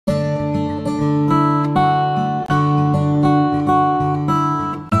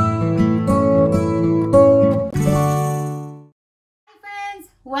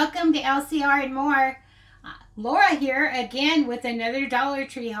TLDR and more. Laura here again with another Dollar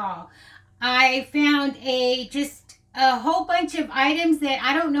Tree haul. I found just a whole bunch of items that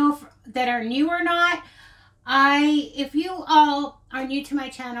I don't know that are new or not. If you all are new to my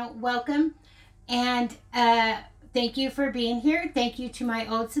channel, welcome, and thank you for being here. Thank you to my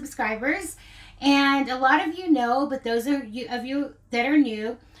old subscribers, and a lot of you know, but those of you that are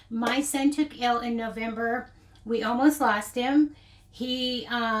new, my son took ill in November. We almost lost him. He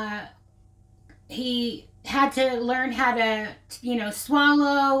had to learn how to,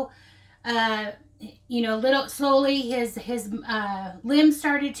 swallow, little slowly. His limbs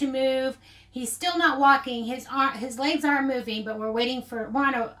started to move. He's still not walking. His legs aren't moving, but we're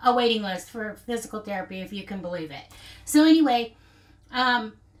on a waiting list for physical therapy, if you can believe it. So anyway,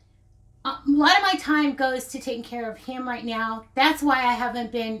 a lot of my time goes to taking care of him right now. That's why I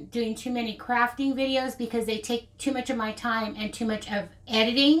haven't been doing too many crafting videos, because they take too much of my time and too much of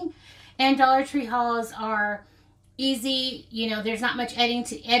editing. And Dollar Tree hauls are easy. There's not much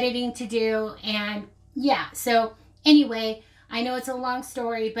editing to do. And yeah, so anyway, I know it's a long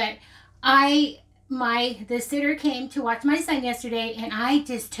story, but the sitter came to watch my son yesterday, and I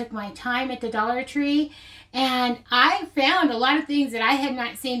just took my time at the Dollar Tree, and I found a lot of things that I had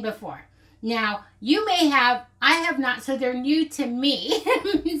not seen before. Now, you may have, I have not, so they're new to me.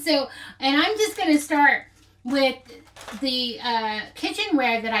 And I'm just going to start with the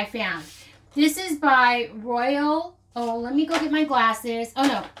kitchenware that I found. This is by Royal, let me go get my glasses. Oh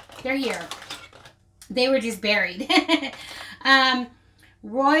no, they're here. They were just buried.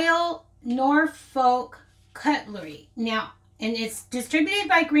 Royal Norfolk Cutlery. Now, and it's distributed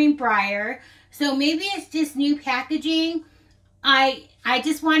by Greenbrier, so maybe it's just new packaging. I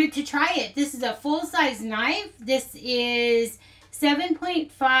just wanted to try it. This is a full-size knife. This is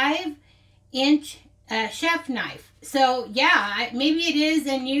 7.5 inch chef knife. So yeah, maybe it is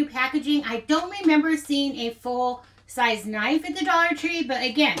a new packaging. I don't remember seeing a full-size knife at the Dollar Tree, but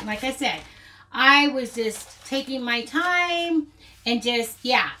again, like I said, I was just taking my time and just,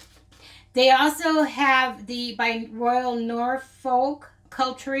 yeah. They also have the by Royal Norfolk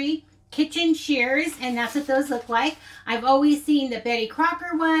Cutlery kitchen shears, and that's what those look like. I've always seen the Betty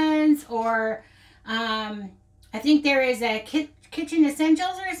Crocker ones, or I think there is a Kitchen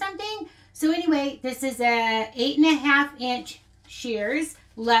Essentials or something. So anyway, this is a 8.5 inch shears.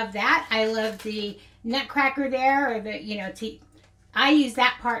 Love that. I love the nutcracker there, or the, I use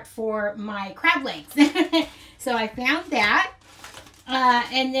that part for my crab legs. So I found that.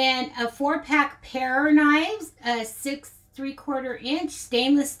 And then a 4-pack pair knives, 6 3/4 inch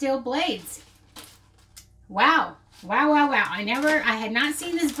stainless steel blades. Wow. Wow, wow, wow. I had not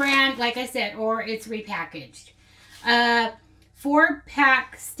seen this brand, like I said, or it's repackaged.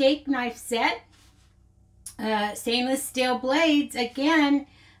 4-pack steak knife set. Stainless steel blades. Again,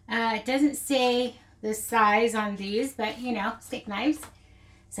 it doesn't say the size on these, but steak knives.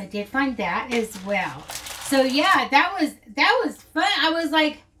 So I did find that as well. So yeah, that was fun. I was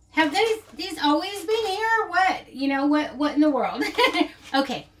like, have these always been here or what? What in the world?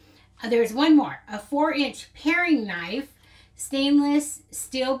 Okay, there's one more. A 4-inch paring knife, stainless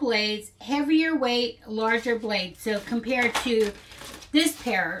steel blades, heavier weight, larger blade. So compared to this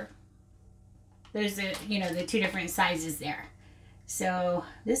pair, there's the two different sizes there. So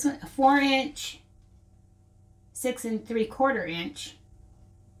this one, a 4-inch, 6 3/4 inch.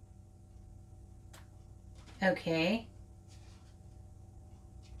 Okay.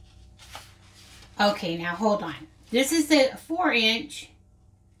 Okay, now hold on. This is a 4-inch,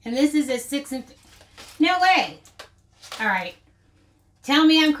 and this is a 6 No way. All right. Tell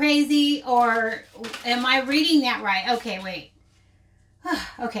me I'm crazy, or am I reading that right? Okay, wait.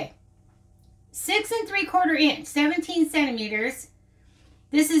 Okay. 6 3/4 inch, 17 centimeters.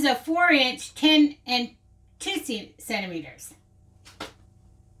 This is a 4-inch, 10 2 centimeters.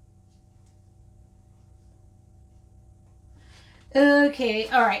 Okay,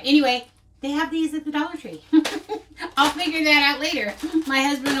 all right. Anyway, they have these at the Dollar Tree. I'll figure that out later. My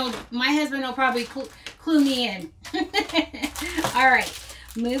husband will probably clue me in. All right,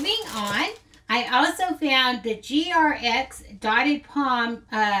 moving on. I also found the GRX Dotted Palm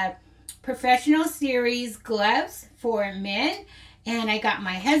Professional Series gloves for men, and I got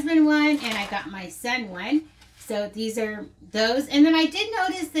my husband one, and I got my son one. So these are those. And then I did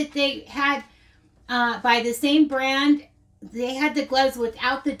notice that they had, by the same brand, they had the gloves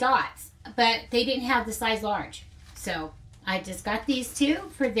without the dots, but they didn't have the size large. So I just got these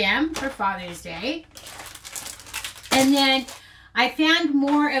two for them for Father's Day. And then I found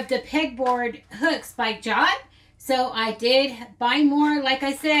more of the pegboard hooks by Jot. So I did buy more. Like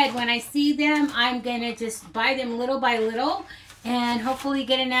I said, when I see them, I'm going to just buy them little by little. and hopefully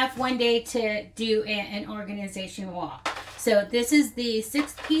get enough one day to do an organization wall. So this is the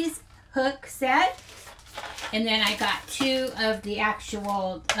 6-piece hook set. And then I got 2 of the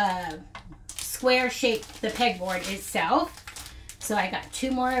actual square shaped, the pegboard itself. So I got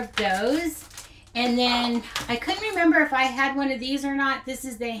 2 more of those. And then I couldn't remember if I had one of these or not. This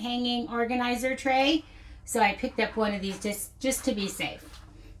is the hanging organizer tray. So I picked up one of these just to be safe.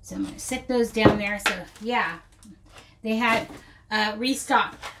 So I'm going to set those down there. So yeah, they had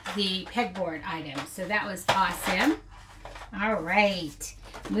restocked the pegboard items. So that was awesome. All right,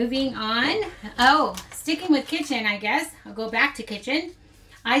 moving on. Oh, sticking with kitchen, I guess. I'll go back to kitchen.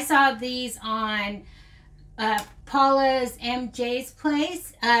 I saw these on Paula's MJ's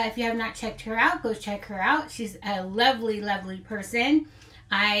Place. If you have not checked her out, go check her out. She's a lovely, lovely person.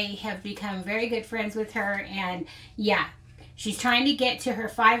 I have become very good friends with her, and yeah, she's trying to get to her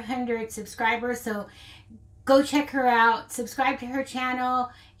 500 subscribers, so go check her out, subscribe to her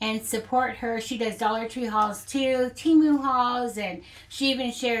channel, and support her. She does Dollar Tree hauls too, Temu hauls, and she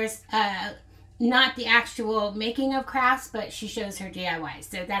even shares not the actual making of crafts, but she shows her DIYs.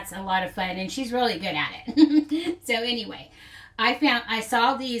 So that's a lot of fun, and she's really good at it. So anyway, I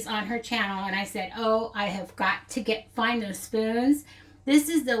saw these on her channel, and I said, oh, I have got to find those spoons. This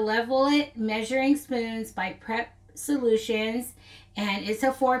is the Level It measuring spoons by Prep Solutions, and it's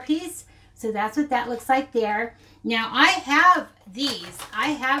a 4-piece. So that's what that looks like there. Now I have these.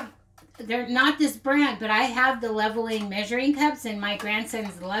 They're not this brand, but I have the leveling measuring cups, and my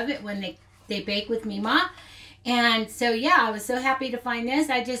grandsons love it when they bake with Mima. And so yeah, I was so happy to find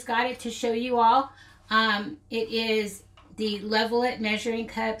this. I just got it to show you all. It is the Level It measuring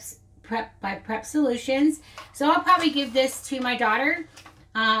cups by Prep Solutions. So I'll probably give this to my daughter,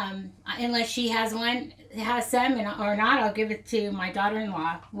 unless she has some, or not. I'll give it to my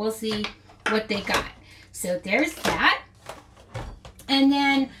daughter-in-law. We'll see what they got. So there's that. And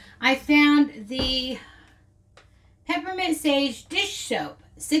then I found the Peppermint Sage dish soap,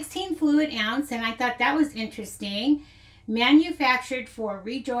 16 fluid ounce, and I thought that was interesting. Manufactured for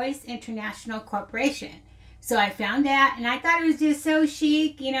Rejoice International Corporation. So I found that, and I thought it was just so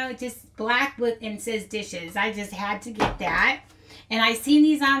chic, you know, just black and says dishes. I just had to get that. And I've seen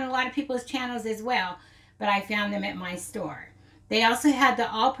these on a lot of people's channels as well, but I found them at my store. They also had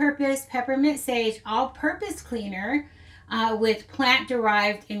the all-purpose Peppermint Sage all-purpose cleaner with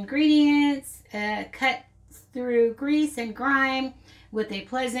plant-derived ingredients, cut through grease and grime with a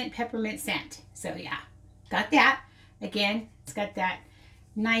pleasant peppermint scent. So yeah, got that. Again, it's got that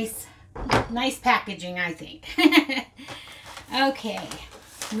nice packaging, I think. Okay,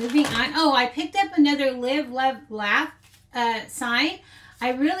 moving on. Oh, I picked up another Live, Love, Laugh sign.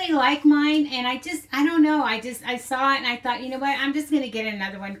 I really like mine, and I don't know, I saw it and I thought, you know what, I'm just going to get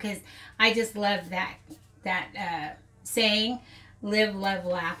another one because I just love that saying, Live, Love,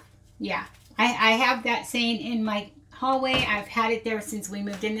 Laugh. Yeah, I have that saying in my hallway. I've had it there since we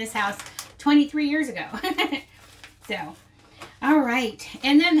moved in this house 23 years ago. So, all right.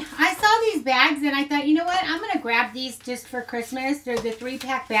 And then I saw these bags, and I thought, you know what, I'm going to grab these just for Christmas. They're the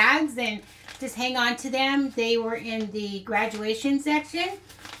 3-pack bags, and just hang on to them. They were in the graduation section,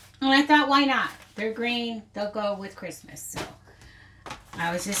 and I thought, why not? They're green. They'll go with Christmas. So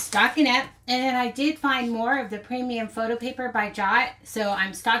I was just stocking up, and then I did find more of the premium photo paper by Jot, so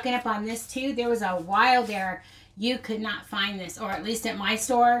I'm stocking up on this too. There was a while there you could not find this, or at least at my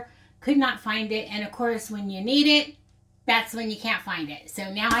store, could not find it. And of course, when you need it, that's when you can't find it.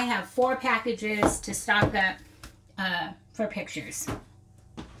 So now I have 4 packages to stock up for pictures.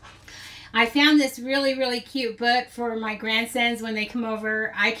 I found this really, really cute book for my grandsons when they come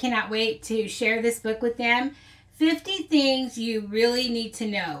over. I cannot wait to share this book with them. 50 things you really need to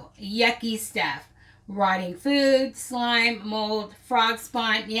know. Yucky stuff. Rotting food, slime, mold, frog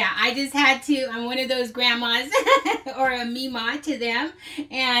spawn. Yeah, I just had to. I'm one of those grandmas or a Mima to them.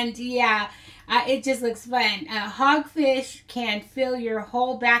 And yeah, it just looks fun. Hogfish can fill your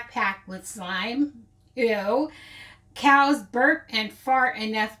whole backpack with slime. Ew. Cows burp and fart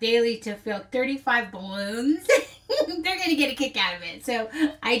enough daily to fill 35 balloons. They're going to get a kick out of it. So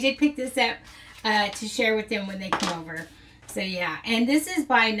I did pick this up to share with them when they come over. So yeah, and this is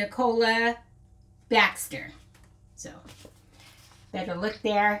by Nicola Baxter. So better look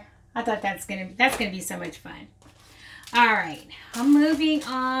there. I thought that's gonna be so much fun. All right, I'm moving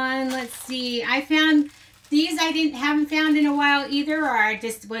on. Let's see. I found these. I haven't found in a while either, or I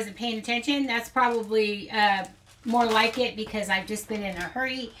just wasn't paying attention. That's probably more like it because I've just been in a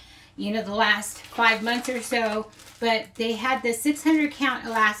hurry, you know, the last 5 months or so. But they had the 600 count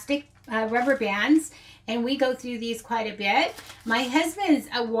elastic rubber bands, and we go through these quite a bit. My husband's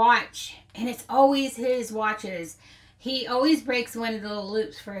a watch, and it's always his watches. he always breaks one of the little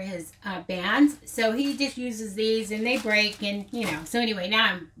loops for his bands. So he just uses these and they break, and you know. So anyway, now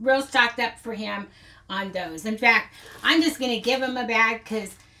I'm real stocked up for him on those. In fact, I'm just going to give him a bag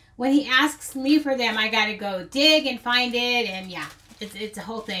because when he asks me for them, I got to go dig and find it. And yeah, it's a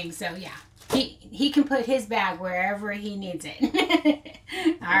whole thing. So yeah, he can put his bag wherever he needs it.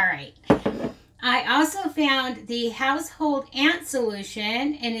 All right. I also found the household ant solution,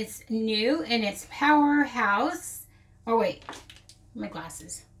 and it's new, and it's Powerhouse. Oh wait, my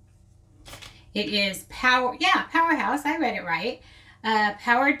glasses. It is Powerhouse. I read it right.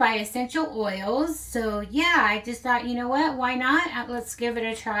 Powered by essential oils. So yeah, I just thought, you know what? Why not? Let's give it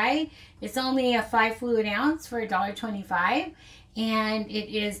a try. It's only a 5 fluid ounce for $1.25, and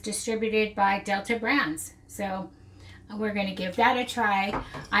it is distributed by Delta Brands. So we're going to give that a try.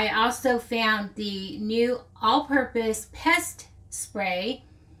 I also found the new all-purpose pest spray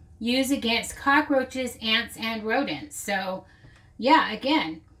used against cockroaches, ants, and rodents. So yeah,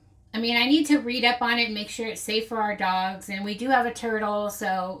 again, I mean, I need to read up on it and make sure it's safe for our dogs. And we do have a turtle,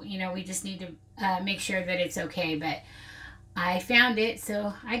 so, you know, we just need to make sure that it's okay. But I found it,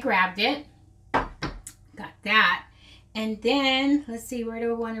 so I grabbed it. Got that. And then, let's see, where do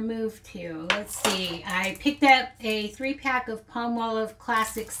I want to move to? Let's see. I picked up a 3-pack of Palmolive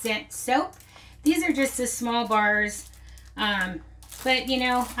Classic Scent Soap. These are just the small bars. But, you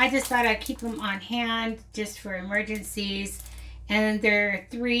know, I just thought I'd keep them on hand just for emergencies. And they're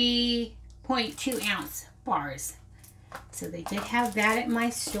 3.2 ounce bars. So they did have that at my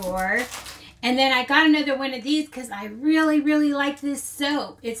store. And then I got another one of these because I really, really like this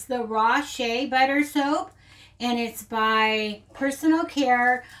soap. It's the Raw Shea Butter Soap. And it's by Personal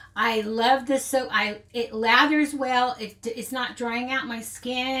Care. I love this soap. It lathers well. It's not drying out my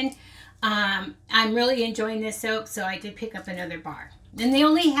skin. I'm really enjoying this soap, so I did pick up another bar. And they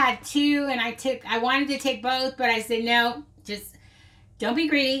only had 2, and I wanted to take both, but I said no, just don't be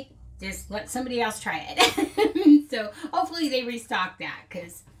greedy. Just let somebody else try it. So hopefully they restock that,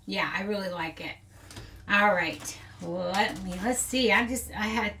 because yeah, I really like it. All right, let's see.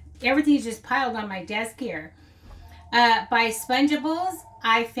 Everything's just piled on my desk here. By Spongeables,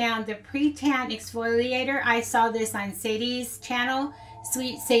 I found the Pre-Tan Exfoliator. I saw this on Sadie's channel,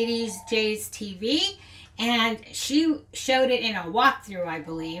 Sweet Sadie's J's TV, and she showed it in a walkthrough, I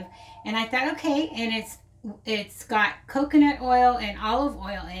believe. And I thought, okay, and it's got coconut oil and olive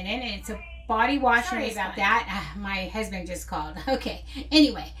oil in it, and it's a body wash. Sorry about that. My husband just called. Okay.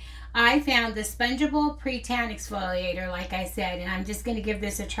 Anyway, I found the Spongeable Pre-Tan Exfoliator, like I said, and I'm just going to give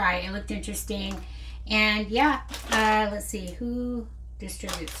this a try. It looked interesting. And yeah, let's see, who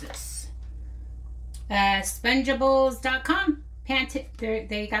distributes this? Spongeables.com.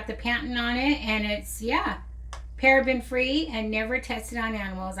 They got the patent on it, and it's, yeah, paraben free and never tested on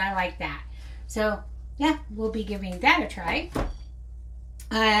animals. I like that. So yeah, we'll be giving that a try.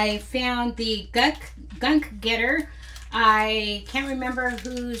 I found the Gunk Getter. I can't remember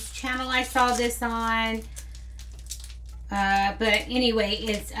whose channel I saw this on. But anyway,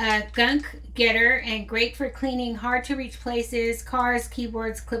 it's a Gunk Getter, and great for cleaning hard to reach places, cars,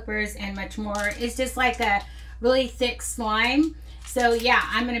 keyboards, clippers, and much more. It's just like a really thick slime. So yeah,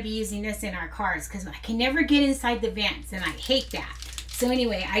 I'm going to be using this in our cars because I can never get inside the vents, and I hate that. So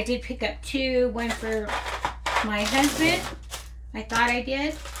anyway, I did pick up 2, one for my husband. I thought I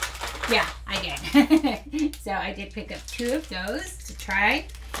did. Yeah, I did. So I did pick up 2 of those to try.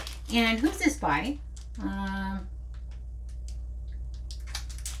 And who's this by?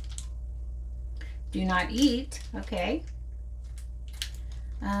 Do Not Eat. Okay.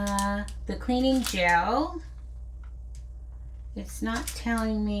 The cleaning gel. It's not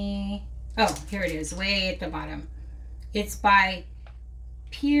telling me. Oh, here it is, way at the bottom. It's by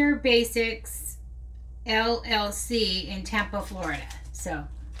Pure Basics LLC in Tampa, Florida. So,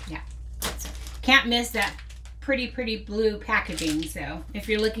 yeah. Can't miss that pretty blue packaging. So, if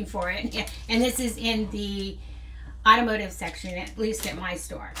you're looking for it. Yeah. And this is in the automotive section, at least at my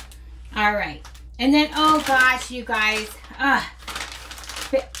store. All right. And then, oh gosh, you guys,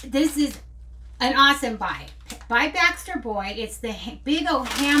 this is an awesome buy. By Baxter Boy. It's the big old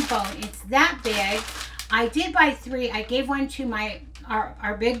ham bone. It's that big. I did buy 3. I gave one to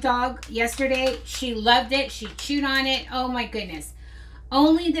our big dog yesterday. She loved it. She chewed on it. Oh my goodness.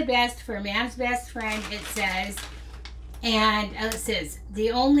 Only the best for man's best friend, it says. And it says,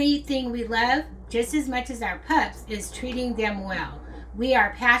 the only thing we love just as much as our pups is treating them well. We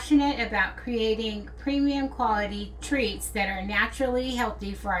are passionate about creating premium quality treats that are naturally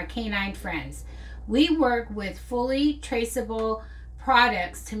healthy for our canine friends. We work with fully traceable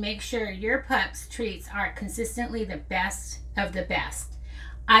products to make sure your pup's treats are consistently the best of the best.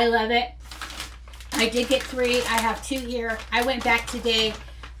 I love it. I did get 3. I have 2 here. I went back today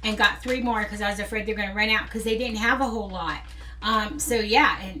and got 3 more because I was afraid they're going to run out because they didn't have a whole lot. So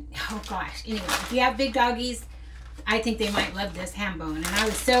yeah, and oh gosh, anyway, if you have big doggies, I think they might love this ham bone. And I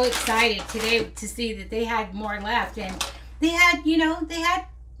was so excited today to see that they had more left. And they had, you know, they had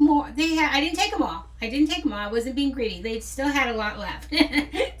more. I didn't take them all. I wasn't being greedy. They still had a lot left.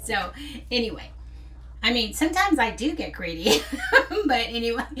 So anyway, I mean, sometimes I do get greedy. But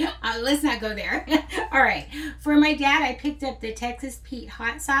anyway, let's not go there. All right. For my dad, I picked up the Texas Pete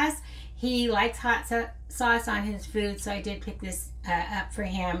hot sauce. He likes hot sauce on his food, so I did pick this up for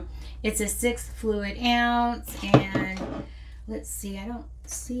him. It's a 6 fluid ounce, and let's see, I don't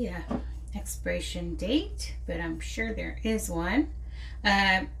see a expiration date, but I'm sure there is one.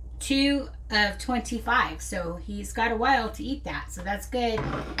 2 of 25, so he's got a while to eat that, so that's good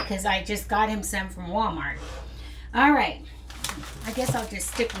because I just got him some from Walmart. All right, I guess I'll just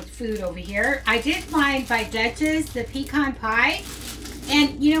stick with food over here. I did find by Duchess the pecan pie,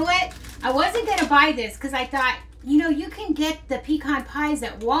 and you know what? I wasn't going to buy this because I thought, you know, you can get the pecan pies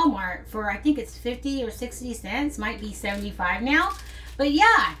at Walmart for, I think it's 50 or 60 cents. Might be 75 now. But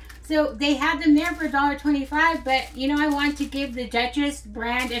yeah, so they had them there for $1.25. But, you know, I want to give the Duchess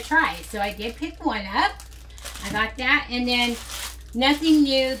brand a try. So I did pick one up. I got that. And then nothing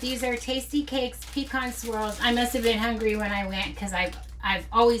new. These are Tasty Cakes pecan swirls. I must have been hungry when I went because I've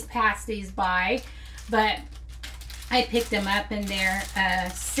always passed these by. But I picked them up, and they're a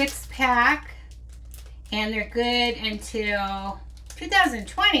 6-pack. And they're good until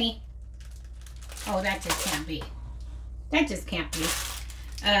 2020. Oh, that just can't be. That just can't be.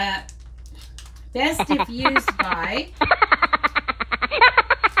 Best if used by.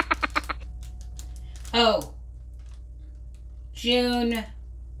 Oh. June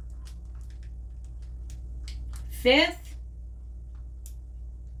 5th.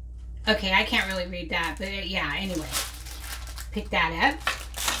 Okay, I can't really read that. But yeah, anyway. Pick that up.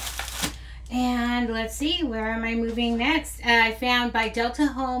 And let's see, where am I moving next? I found by Delta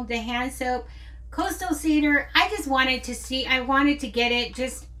Home the hand soap Coastal Cedar. I just wanted to see, I wanted to get it.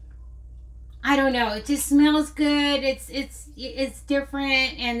 Just, I don't know, it just smells good. It's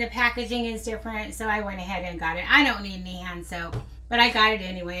different, and the packaging is different, so I went ahead and got it. I don't need any hand soap, but I got it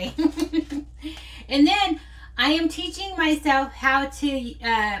anyway. And then I am teaching myself how to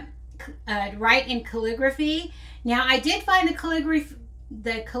write in calligraphy. Now, I did find the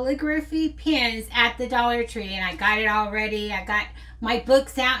calligraphy pins at the Dollar Tree, and I got it already. I got my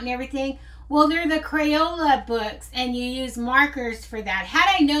books out and everything. Well, they're the Crayola books, and you use markers for that. Had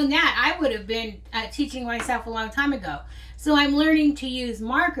I known that, I would have been teaching myself a long time ago. So I'm learning to use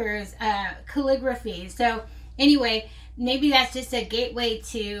markers, calligraphy. So anyway, maybe that's just a gateway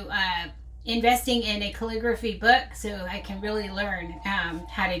to investing in a calligraphy book, so I can really learn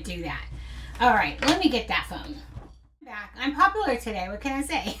how to do that. All right, let me get that phone. Back. I'm popular today. What can I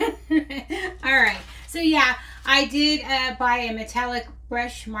say? All right. So yeah, I did buy a metallic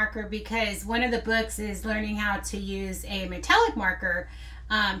brush marker because one of the books is learning how to use a metallic marker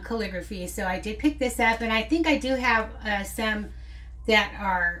calligraphy. So I did pick this up, and I think I do have some that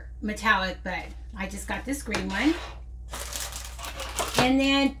are metallic, but I just got this green one. And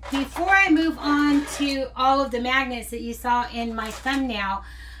then before I move on to all of the magnets that you saw in my thumbnail,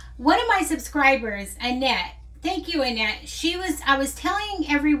 one of my subscribers, Annette, thank you, Annette. I was telling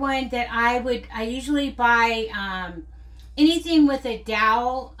everyone that I usually buy anything with a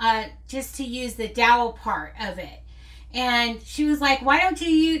dowel, just to use the dowel part of it. And she was like, why don't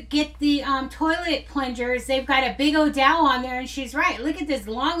you get the toilet plungers? They've got a big old dowel on there. And she's right. Look at this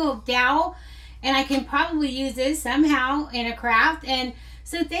long old dowel. And I can probably use this somehow in a craft. And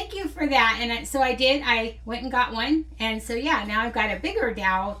so thank you for that. And so I did. I went and got one. And so yeah, now I've got a bigger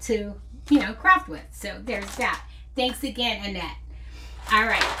dowel to, you know, craft with. So there's that. Thanks again, Annette. All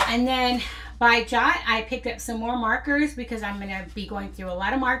right. And then by Jot, I picked up some more markers because I'm going to be going through a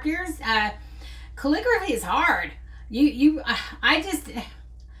lot of markers. Calligraphy is hard.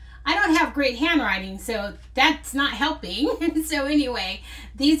 I don't have great handwriting, so that's not helping. So anyway,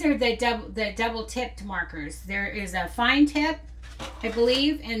 these are the double tipped markers. There is a fine tip, I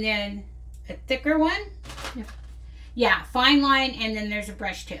believe, and then a thicker one. Yeah, fine line, and then there's a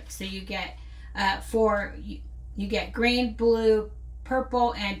brush tip. So you get you get green, blue,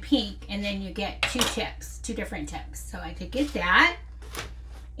 purple, and pink, and then you get two different tips. So I could get that.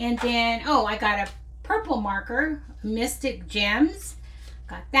 And then, oh, I got a purple marker, Mystic Gems.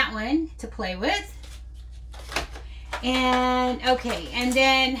 Got that one to play with. And okay, and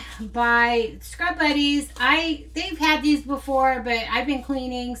then by Scrub Buddies, they've had these before, but I've been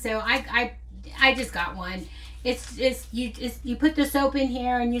cleaning, so I just got one. You put the soap in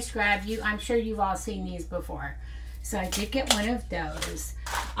here and you scrub. I'm sure you've all seen these before. So I did get one of those.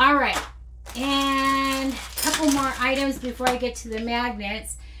 All right, and a couple more items before I get to the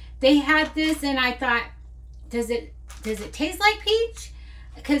magnets. They had this, and I thought, does it taste like peach?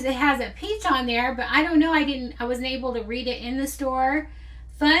 Because it has a peach on there, but I don't know. I wasn't able to read it in the store.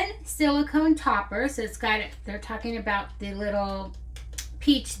 Fun silicone topper. So it's got it. They're talking about the little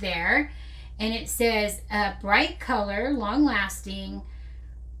peach there, and it says bright color, long lasting,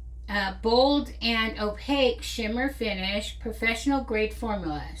 bold and opaque shimmer finish, professional grade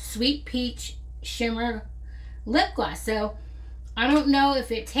formula, sweet peach shimmer lip gloss. So I don't know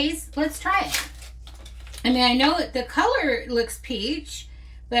if it tastes. Let's try it. I mean, I know the color looks peach,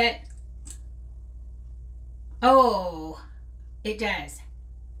 but oh, it does.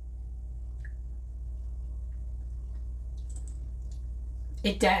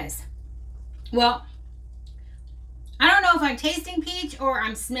 It does. Well, I don't know if I'm tasting peach or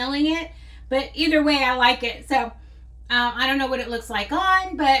I'm smelling it, but either way, I like it. So I don't know what it looks like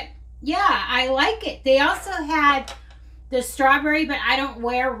on, but yeah, I like it. They also had the strawberry, but I don't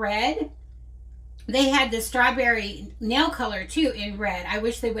wear red. They had the strawberry nail color too in red. I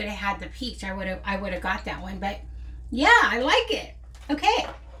wish they would have had the peach. I would have got that one, but yeah, I like it. Okay.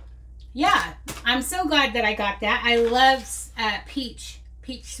 Yeah, I'm so glad that I got that. I love peach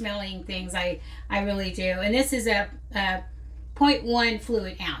smelling things. I really do. And this is a 0.1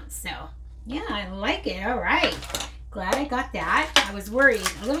 fluid ounce. So yeah, I like it. All right. Glad I got that. I was worried,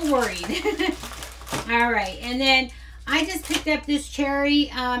 a little worried. All right. And then I just picked up this cherry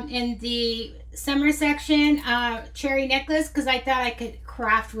in the summer section cherry necklace, because I thought I could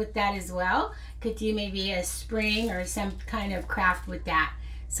craft with that as well. Could do maybe a spring or some kind of craft with that.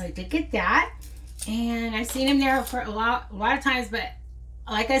 So I did get that, and I've seen them there for a lot of times, but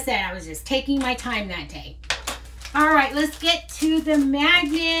like I said, I was just taking my time that day. All right, let's get to the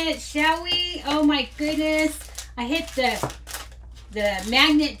magnet, shall we? Oh my goodness, I hit the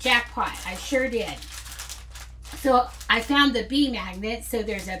magnet jackpot. I sure did. So I found the bee magnet. So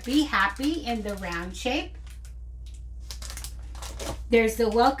there's a Be Happy in the round shape. There's the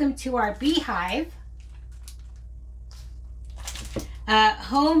Welcome to Our Beehive.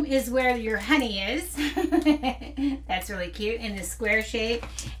 Home is where your honey is. That's really cute in the square shape.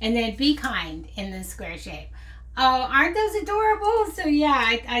 And then Be Kind in the square shape. Oh, aren't those adorable? So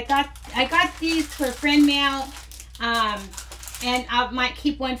yeah, I got these for friend mail. And I might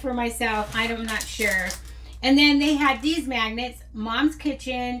keep one for myself. I'm not sure. And then they had these magnets, Mom's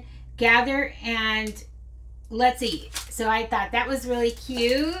Kitchen, Gather, and Let's Eat. So I thought that was really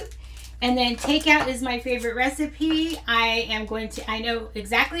cute. And then Takeout is my favorite recipe. I know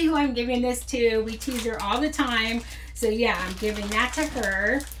exactly who I'm giving this to. We tease her all the time. So yeah, I'm giving that to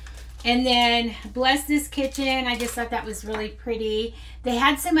her. And then Bless This Kitchen. I just thought that was really pretty. They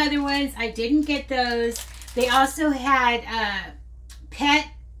had some other ones. I didn't get those. They also had pet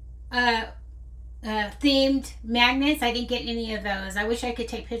themed magnets. I didn't get any of those. I wish I could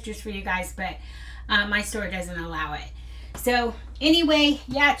take pictures for you guys, but my store doesn't allow it. So anyway,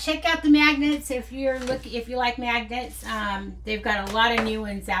 yeah, check out the magnets if you like magnets. They've got a lot of new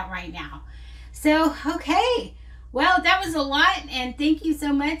ones out right now. So okay, well, that was a lot, and thank you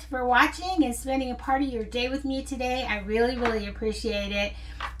so much for watching and spending a part of your day with me today. I really appreciate it.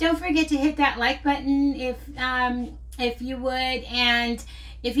 Don't forget to hit that like button if you would, and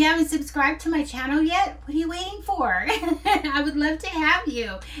if you haven't subscribed to my channel yet, what are you waiting for? I would love to have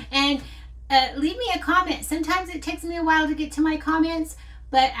you. And leave me a comment. Sometimes it takes me a while to get to my comments,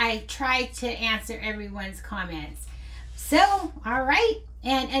 but I try to answer everyone's comments. So, all right.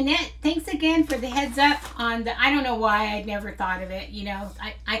 And Annette, thanks again for the heads up on the, I don't know why I'd never thought of it. You know,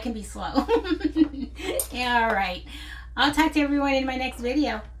 I can be slow. Yeah, all right. I'll talk to everyone in my next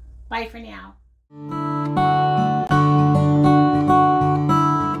video. Bye for now.